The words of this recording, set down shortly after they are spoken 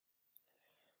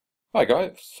Hi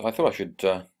guys, I thought I should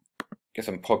get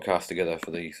some podcasts together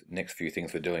for these next few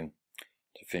things we're doing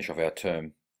to finish off our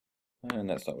term. And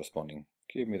that's not responding.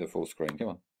 Give me the full screen, come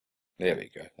on. There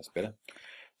we go, that's better.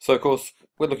 So of course,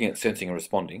 we're looking at sensing and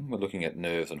responding. We're looking at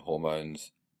nerves and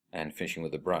hormones and finishing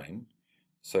with the brain.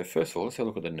 So first of all, let's have a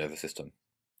look at the nervous system.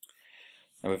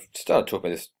 And we've started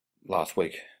talking about this last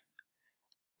week.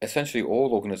 Essentially, all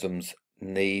organisms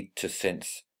need to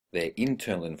sense their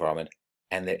internal environment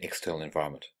and their external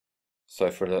environment. So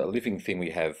for a living thing, we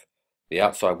have the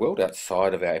outside world,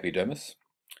 outside of our epidermis,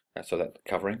 outside that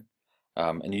covering,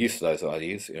 and you're used to those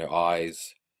ideas,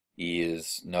 eyes,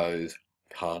 ears, nose,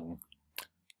 tongue,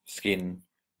 skin.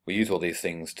 We use all these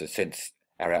things to sense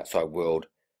our outside world.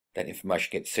 That information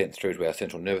gets sent through to our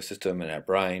central nervous system and our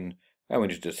brain, and we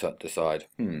need to decide,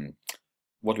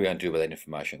 what are we going to do with that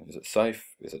information? Is it safe?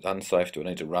 Is it unsafe? Do I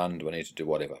need to run? Do I need to do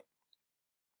whatever?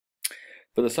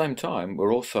 But at the same time,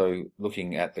 we're also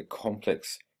looking at the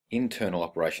complex internal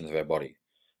operations of our body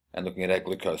and looking at our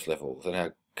glucose levels and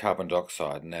our carbon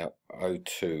dioxide and our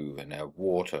O2 and our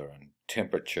water and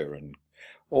temperature and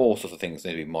all sorts of things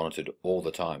need to be monitored all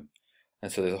the time.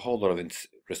 And so there's a whole lot of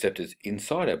receptors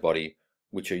inside our body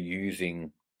which are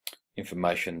using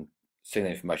information,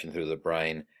 sending information through the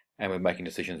brain, and we're making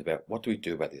decisions about what do we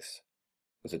do about this?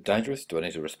 Is it dangerous? Do I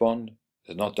need to respond?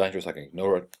 Is it not dangerous? I can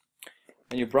ignore it.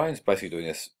 And your brain's basically doing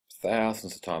this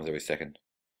thousands of times every second,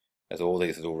 as all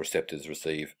these little receptors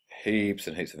receive heaps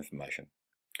and heaps of information.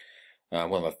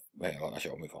 Actually,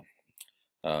 I'll move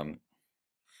on.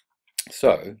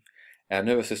 So, our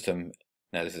nervous system,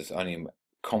 now this is only in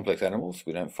complex animals.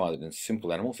 We don't find it in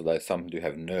simple animals, although some do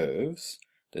have nerves.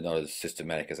 They're not as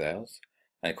systematic as ours.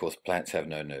 And of course, plants have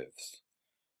no nerves.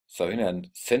 So in our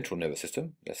central nervous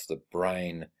system, that's the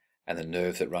brain and the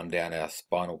nerves that run down our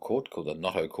spinal cord, called the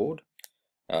notochord,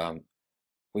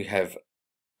 we have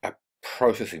a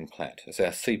processing plant. It's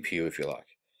our CPU, if you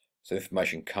like. So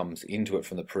information comes into it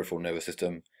from the peripheral nervous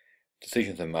system,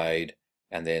 decisions are made,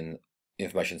 and then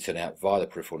information sent out via the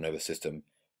peripheral nervous system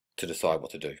to decide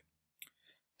what to do.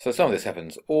 So some of this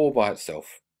happens all by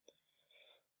itself.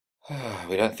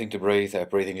 We don't think to breathe, our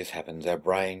breathing just happens. Our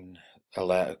brain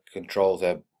controls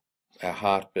our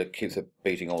heart, but it keeps it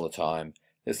beating all the time.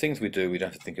 There's things we do we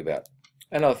don't have to think about,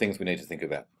 and other things we need to think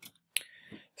about.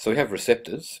 So we have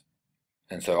receptors,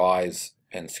 and so eyes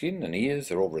and skin and ears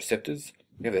are all receptors.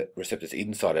 We have receptors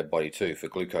inside our body too for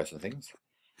glucose and things.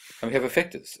 And we have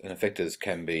effectors, and effectors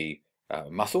can be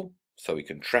muscle, so we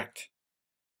contract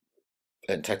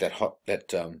and take that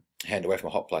hand away from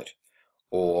a hot plate,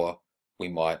 or we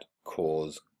might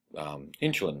cause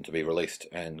insulin to be released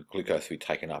and glucose to be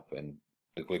taken up, and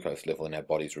the glucose level in our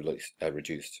bodies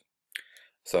reduced.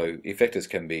 So effectors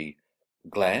can be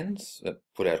glands that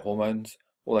put out hormones,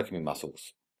 or they can be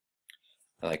muscles.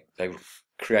 And they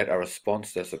create a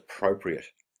response that's appropriate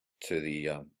to the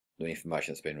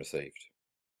information that's been received.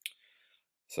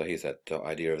 So here's that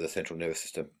idea of the central nervous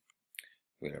system.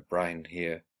 We've got a brain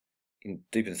here.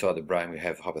 Deep inside the brain we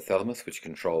have hypothalamus, which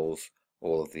controls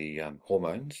all of the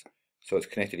hormones. So it's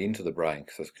connected into the brain,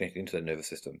 so it's connected into the nervous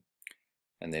system.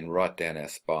 And then right down our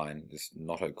spine, this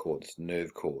notochord, this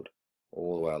nerve cord,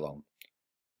 all the way along,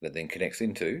 that then connects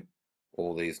into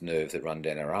all these nerves that run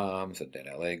down our arms and down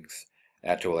our legs,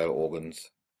 out to all our organs,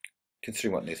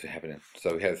 considering what needs to happen.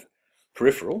 So we have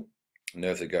peripheral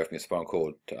nerves that go from your spinal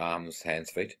cord to arms, hands,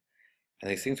 feet,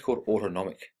 and these things called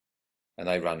autonomic, and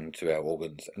they run to our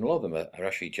organs, and a lot of them are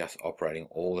actually just operating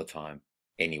all the time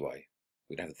anyway.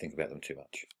 We don't have to think about them too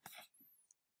much.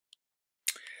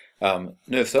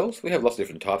 Nerve cells, we have lots of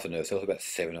different types of nerve cells, about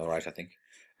 7 or 8 I think,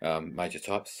 major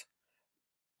types.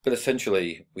 But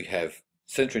essentially we have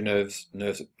sensory nerves,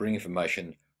 nerves that bring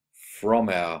information from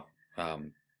our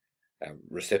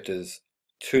receptors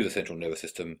to the central nervous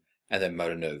system, and then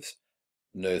motor nerves,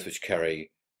 nerves which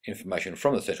carry information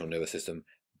from the central nervous system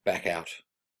back out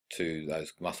to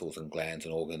those muscles and glands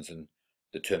and organs and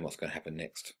determine what's going to happen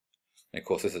next. And of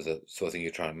course this is the sort of thing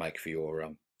you're trying to make for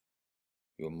your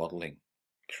modelling,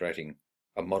 creating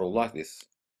a model like this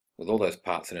with all those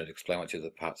parts in it, explain what each of the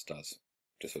parts does.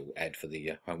 Just a add for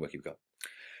the homework you've got.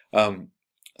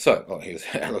 Here's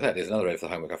another ad for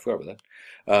the homework, I forgot about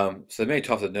that. So there are many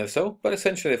types of nerve cell, but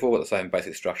essentially they've all got the same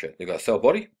basic structure. They've got a cell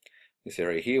body, this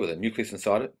area here with a nucleus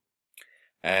inside it,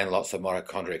 and lots of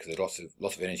mitochondria, because there's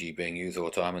lots of energy being used all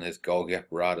the time, and there's Golgi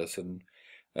apparatus and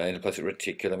endoplasmic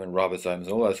reticulum and ribosomes and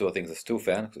all those sort of things are still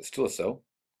found, because it's still a cell.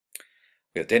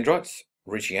 We have dendrites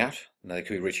reaching out, and they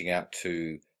could be reaching out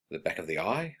to the back of the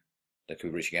eye, they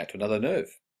could be reaching out to another nerve.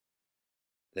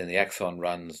 Then the axon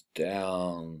runs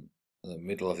down the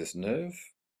middle of this nerve,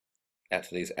 out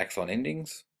to these axon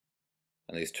endings,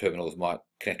 and these terminals might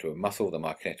connect to a muscle, they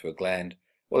might connect to a gland,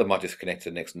 or they might just connect to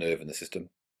the next nerve in the system.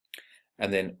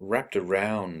 And then wrapped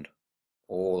around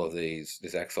all of this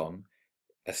axon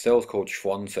are cells called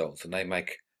Schwann cells, and they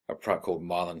make a product called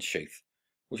myelin sheath,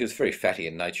 which is very fatty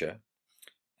in nature,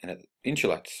 and it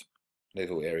insulates these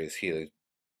little areas here. These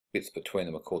bits between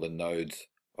them are called the nodes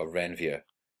of Ranvier.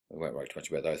 We won't worry too much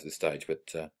about those at this stage,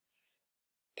 but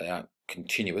they aren't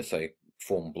continuous, they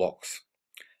form blocks,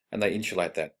 and they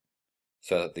insulate that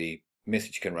so that the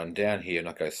message can run down here and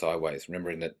not go sideways,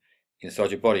 remembering that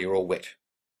inside your body you're all wet,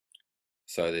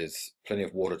 so there's plenty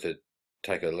of water to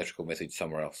take an electrical message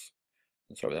somewhere else.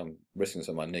 Sorry, I'm resting this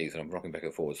on my knees and I'm rocking back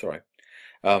and forward, sorry.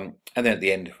 And then at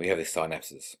the end we have these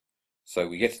synapses. So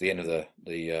we get to the end of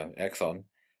the axon,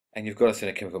 and you've got to send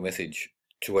a chemical message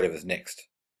to whatever's next.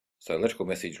 So electrical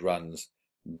message runs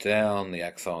down the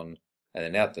axon, and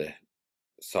then out the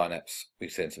synapse we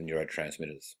send some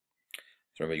neurotransmitters.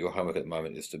 So remember, your homework at the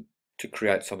moment is to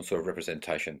create some sort of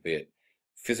representation, be it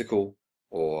physical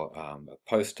or a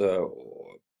poster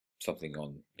or something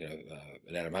on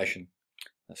an animation,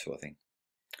 that sort of thing.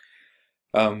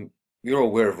 You're all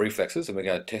aware of reflexes, and we're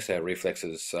going to test our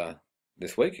reflexes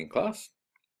this week in class.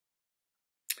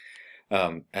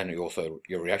 And also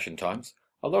your reaction times.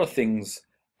 A lot of things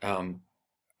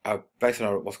are based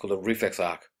on what's called a reflex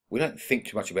arc. We don't think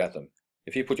too much about them.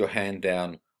 If you put your hand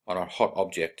down on a hot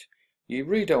object, you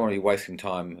really don't want to be wasting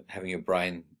time having your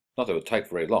brain, not that it would take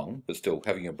very long, but still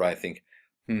having your brain think,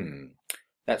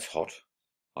 that's hot.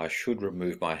 I should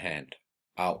remove my hand.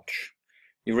 Ouch.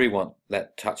 You really want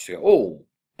that touch to go, oh,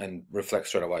 and reflect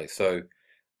straight away. So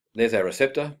there's our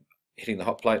receptor hitting the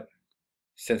hot plate,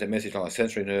 sends a message along a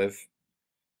sensory nerve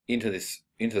into the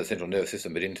central nervous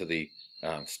system, but into the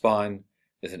spine.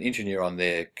 There's an interneuron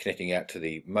there connecting out to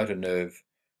the motor nerve,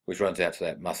 which runs out to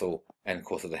that muscle and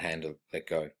causes the hand to let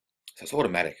go. So it's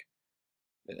automatic.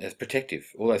 It's protective.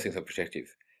 All those things are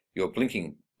protective. You're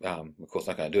blinking, of course,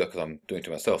 I'm not going to do it because I'm doing it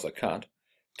to myself, so I can't.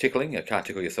 Tickling, you can't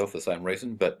tickle yourself for the same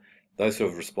reason, but those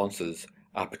sort of responses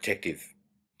are protective.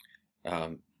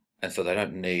 And so they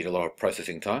don't need a lot of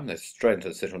processing time. They're straight into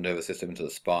the central nervous system, into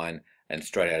the spine, and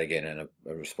straight out again, and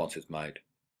a response is made.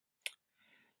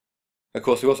 Of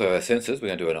course, we also have our sensors. We're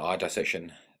going to do an eye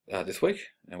dissection this week,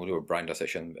 and we'll do a brain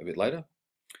dissection a bit later.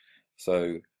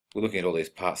 So we're looking at all these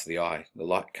parts of the eye. The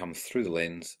light comes through the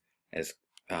lens and is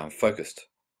focused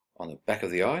on the back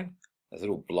of the eye. There's a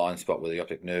little blind spot where the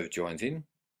optic nerve joins in.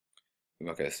 We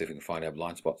might go see if we can find our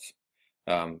blind spots.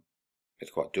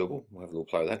 It's quite doable. We'll have a little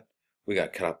play with that. We're going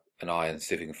to cut up an eye and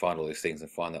see if we can find all these things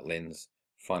and find that lens,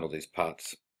 find all these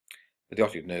parts. But the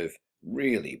optic nerve,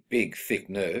 really big, thick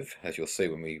nerve, as you'll see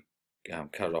when we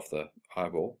cut it off the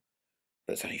eyeball,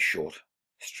 but it's only short,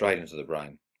 straight into the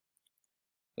brain.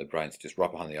 The brain's just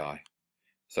right behind the eye.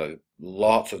 So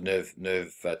lots of nerve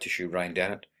tissue rain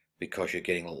down it because you're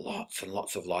getting lots and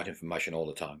lots of light information all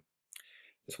the time.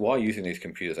 That's why using these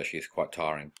computers actually is quite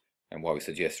tiring, and why we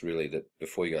suggest really that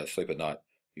before you go to sleep at night,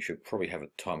 you should probably have a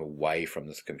time away from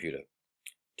this computer,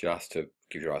 just to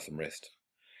give your eyes some rest.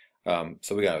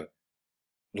 So we're going to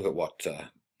look at what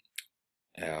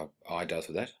our eye does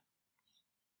with that.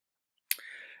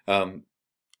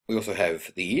 We also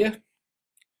have the ear.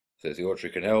 So there's the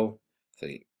auditory canal. So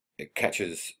it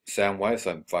catches sound waves,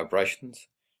 so vibrations,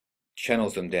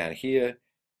 channels them down here,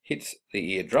 hits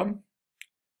the eardrum,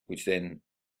 which then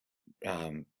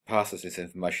passes this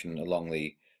information along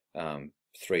the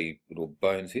three little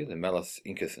bones here, the malleus,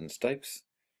 incus, and stapes,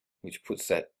 which puts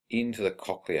that into the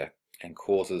cochlea and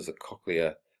causes the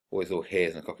cochlea, all these little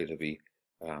hairs in the cochlea, to be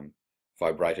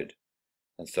vibrated.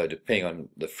 And so depending on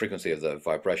the frequency of the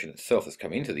vibration itself that's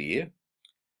coming into the ear,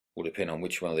 will depend on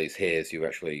which one of these hairs you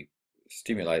actually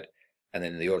stimulate. And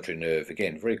then the auditory nerve,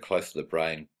 again, very close to the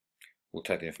brain, will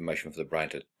take the information for the brain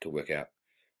to work out.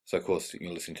 So of course,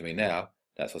 you're listening to me now,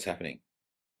 that's what's happening.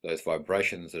 Those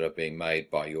vibrations that are being made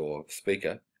by your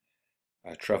speaker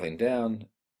are travelling down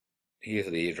here to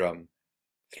the eardrum,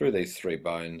 through these three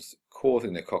bones,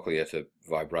 causing the cochlea to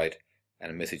vibrate,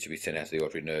 and a message to be sent out to the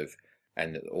auditory nerve.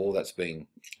 And all that's being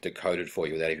decoded for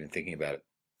you without even thinking about it.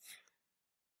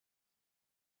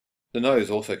 The nose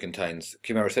also contains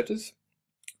chemoreceptors,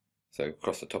 so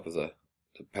across the top of the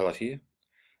palate here.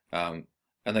 And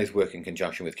these work in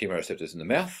conjunction with chemoreceptors in the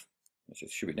mouth, which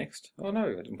should be next. Oh no,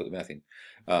 I didn't put the mouth in.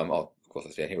 Of course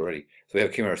it's down here already. So we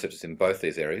have chemoreceptors in both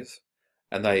these areas,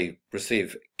 and they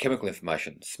receive chemical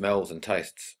information, smells and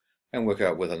tastes, and work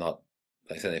out whether or not,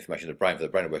 they send the information to the brain for the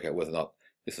brain to work out whether or not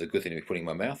this is a good thing to be putting in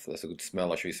my mouth, that's a good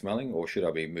smell I should be smelling, or should I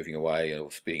be moving away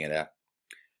or spitting it out.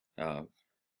 And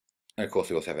of course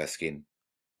we also have our skin,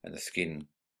 and the skin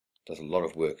does a lot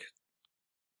of work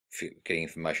getting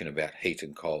information about heat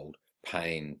and cold,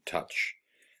 pain, touch,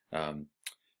 all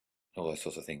those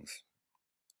sorts of things.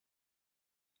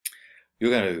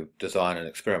 You're going to design an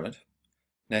experiment.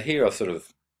 Now here I've sort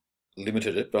of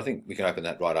limited it, but I think we can open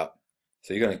that right up.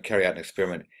 So you're going to carry out an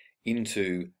experiment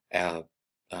into our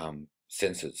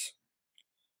senses.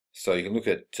 So you can look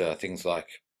at things like,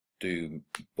 do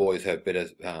boys have better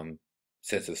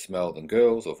sense of smell than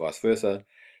girls, or vice versa?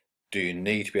 Do you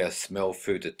need to be able to smell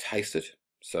food to taste it?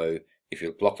 So if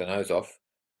you block the nose off,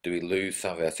 do we lose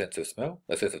some of our sense of smell,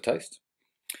 our sense of taste?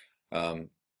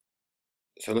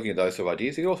 So looking at those sort of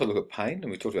ideas, you can also look at pain, and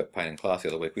we talked about pain in class the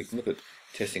other week. We can look at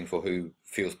testing for who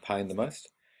feels pain the most.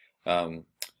 Dom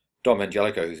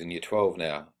Angelico, who's in Year 12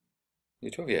 now,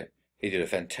 Year 12, yeah, he did a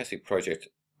fantastic project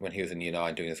when he was in Year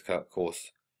 9 doing this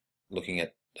course, looking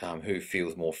at who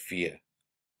feels more fear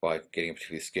by getting a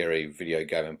particularly scary video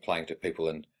game and playing to people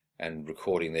and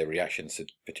recording their reactions to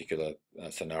particular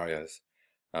scenarios.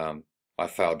 I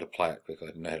failed to play it because I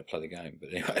didn't know how to play the game,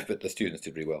 but anyway, but the students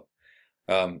did really well.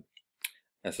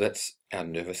 And so that's our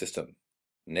nervous system.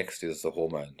 Next is the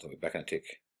hormones. I'll be back in a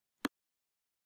tick.